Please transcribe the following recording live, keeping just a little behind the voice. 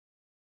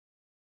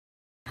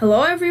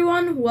Hello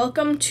everyone,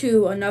 welcome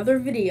to another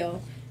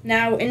video.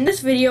 Now in this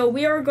video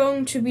we are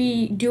going to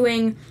be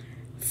doing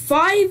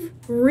 5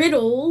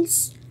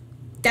 riddles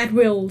that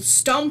will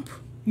stump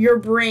your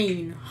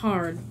brain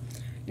hard.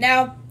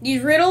 Now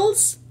these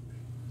riddles,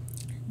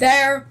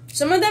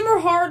 some of them are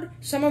hard,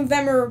 some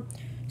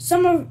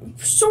are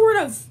sort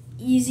of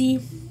easy,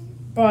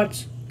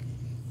 but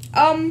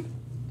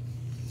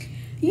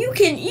you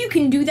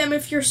can do them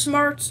if you're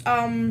smart.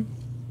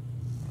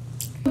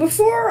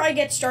 Before I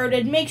get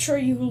started, make sure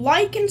you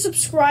like and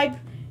subscribe,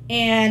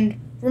 and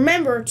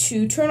remember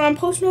to turn on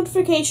post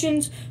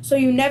notifications so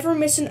you never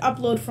miss an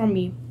upload from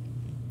me.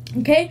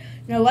 Okay,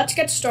 now let's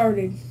get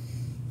started.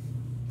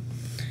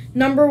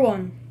 Number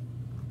 1.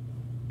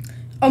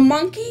 A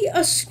monkey,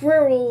 a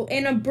squirrel,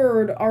 and a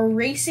bird are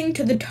racing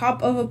to the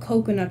top of a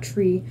coconut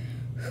tree.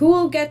 Who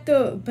will get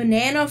the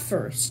banana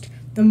first?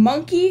 The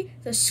monkey,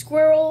 the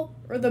squirrel,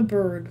 or the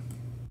bird?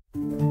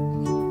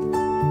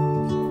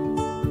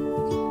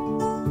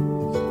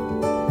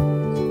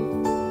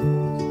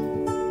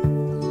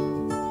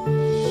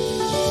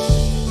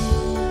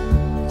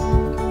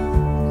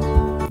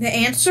 The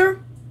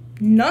answer?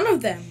 None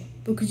of them,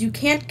 because you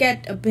can't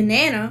get a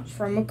banana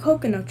from a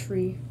coconut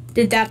tree.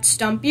 Did that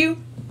stump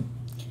you?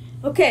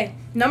 Okay,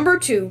 number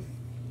 2.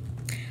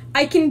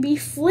 I can be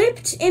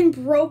flipped and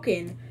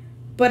broken,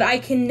 but I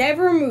can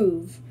never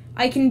move.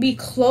 I can be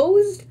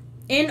closed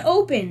and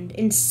opened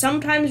and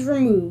sometimes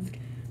removed.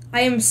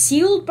 I am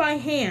sealed by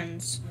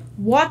hands.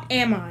 What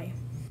am I?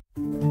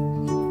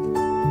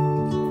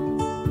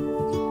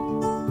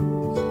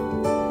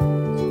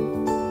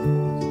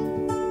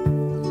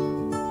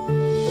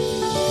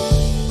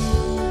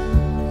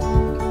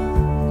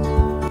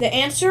 The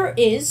answer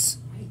is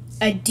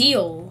a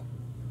deal.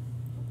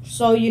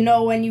 So you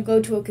know when you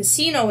go to a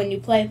casino and you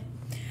play,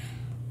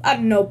 I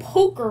don't know,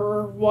 poker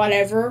or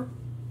whatever,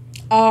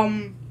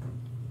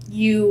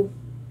 you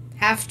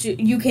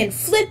can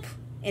flip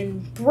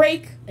and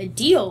break a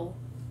deal.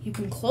 You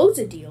can close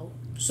a deal.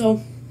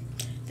 So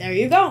there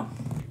you go.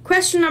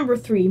 Question number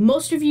 3.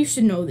 Most of you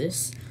should know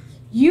this.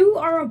 You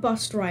are a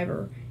bus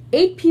driver.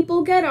 8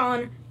 people get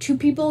on, 2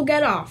 people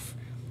get off.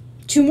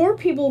 2 more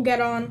people get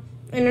on,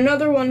 and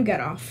another one get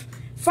off.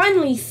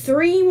 Finally,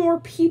 3 more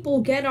people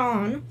get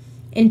on,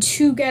 and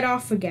 2 get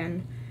off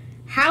again.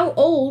 How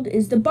old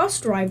is the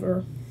bus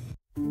driver?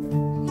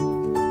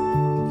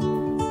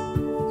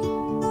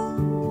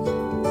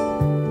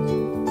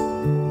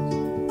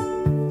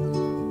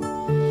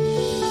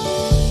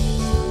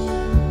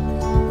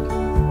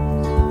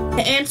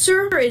 The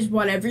answer is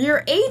whatever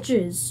your age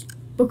is,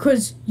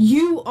 because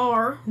you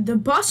are the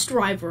bus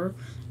driver.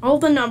 All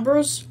the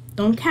numbers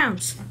don't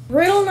count.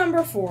 Riddle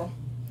number 4.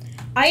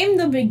 I am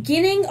the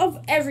beginning of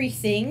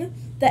everything,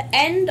 the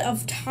end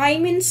of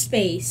time and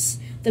space,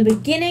 the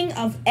beginning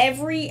of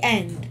every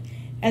end,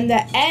 and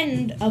the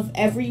end of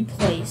every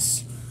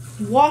place.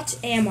 What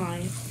am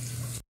I?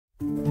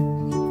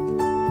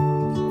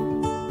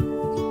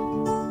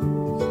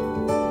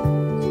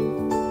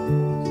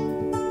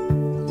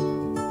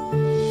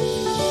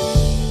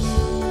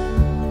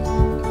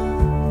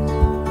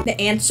 The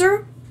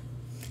answer?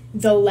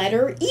 The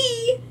letter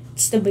E.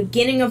 It's the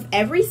beginning of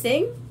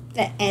everything,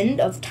 the end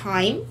of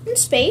time and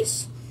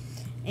space,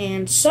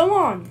 and so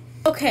on.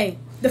 Okay,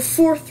 the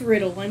 4th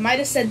riddle. I might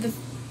have said the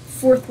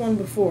 4th one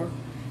before,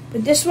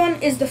 but this one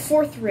is the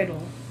 4th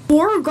riddle.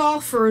 4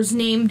 golfers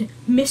named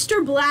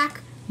Mr.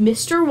 Black,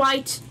 Mr.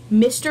 White,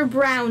 Mr.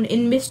 Brown,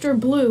 and Mr.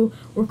 Blue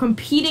were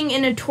competing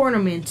in a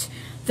tournament.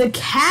 The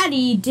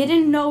caddy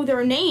didn't know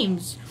their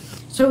names,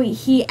 so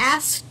he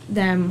asked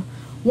them.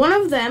 One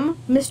of them,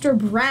 Mr.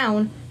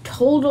 Brown,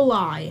 told a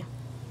lie.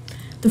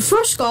 The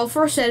first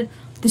golfer said,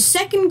 "The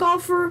second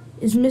golfer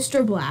is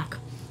Mr. Black."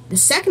 The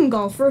second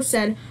golfer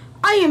said,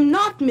 "I am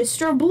not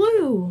Mr.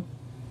 Blue."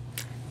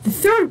 The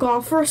third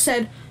golfer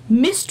said,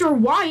 "Mr.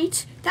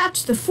 White,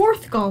 that's the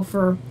 4th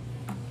golfer."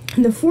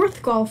 And the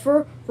 4th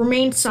golfer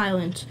remained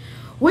silent.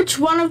 Which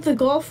one of the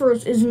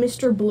golfers is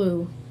Mr.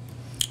 Blue?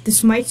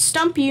 This might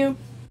stump you.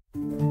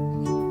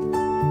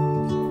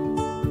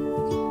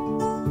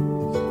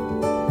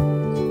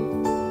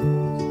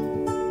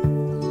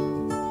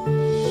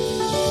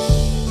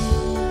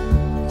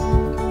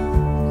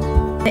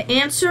 The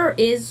answer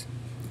is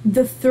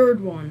the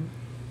 3rd one.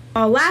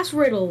 Last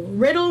riddle,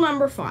 riddle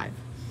number 5.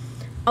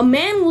 A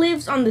man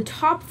lives on the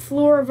top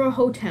floor of a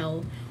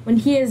hotel. When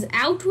he is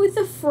out with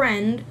a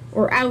friend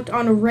or out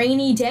on a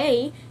rainy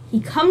day, he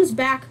comes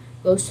back,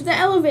 goes to the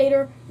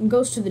elevator, and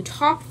goes to the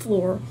top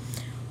floor.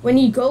 When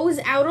he goes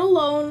out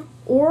alone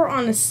or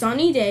on a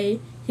sunny day,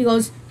 he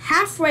goes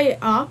halfway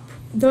up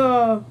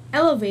the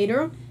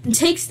elevator and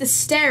takes the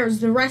stairs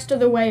the rest of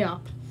the way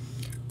up.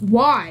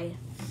 Why?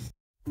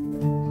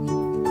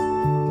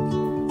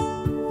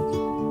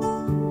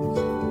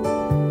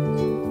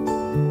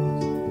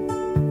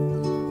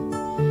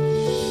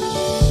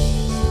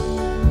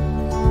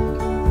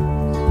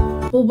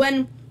 Well,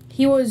 when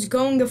he was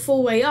going the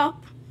full way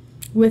up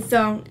with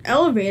the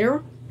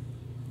elevator,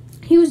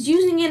 he was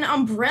using an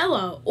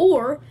umbrella,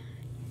 or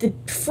the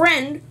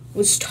friend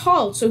was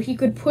tall, so he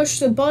could push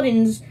the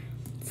buttons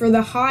for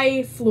the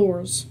high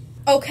floors.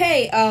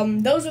 Okay,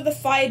 those are the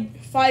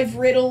five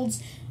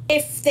riddles.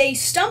 If they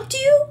stumped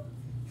you,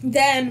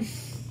 then,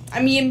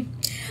 I mean,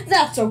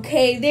 that's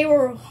okay. They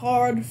were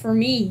hard for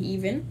me,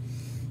 even.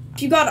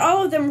 If you got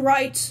all of them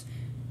right,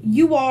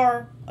 you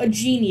are a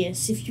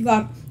genius. If you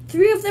got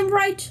 3 of them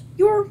right,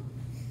 you're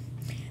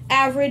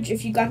average.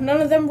 If you got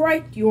none of them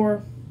right,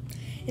 you're,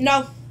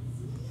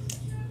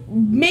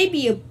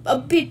 maybe a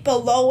bit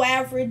below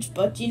average,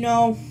 but,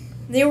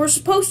 they were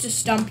supposed to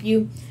stump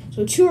you.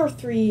 So 2 or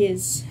 3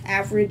 is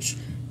average.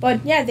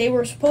 But, yeah, they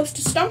were supposed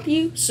to stump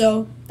you,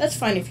 so that's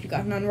fine if you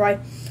got none right.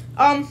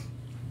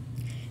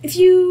 If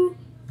you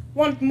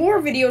want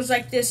more videos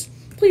like this,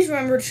 please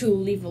remember to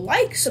leave a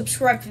like,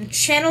 subscribe to the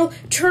channel,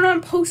 turn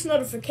on post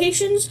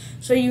notifications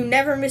so you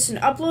never miss an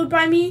upload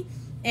by me.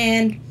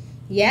 And,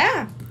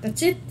 yeah,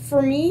 that's it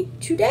for me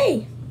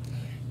today.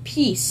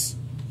 Peace.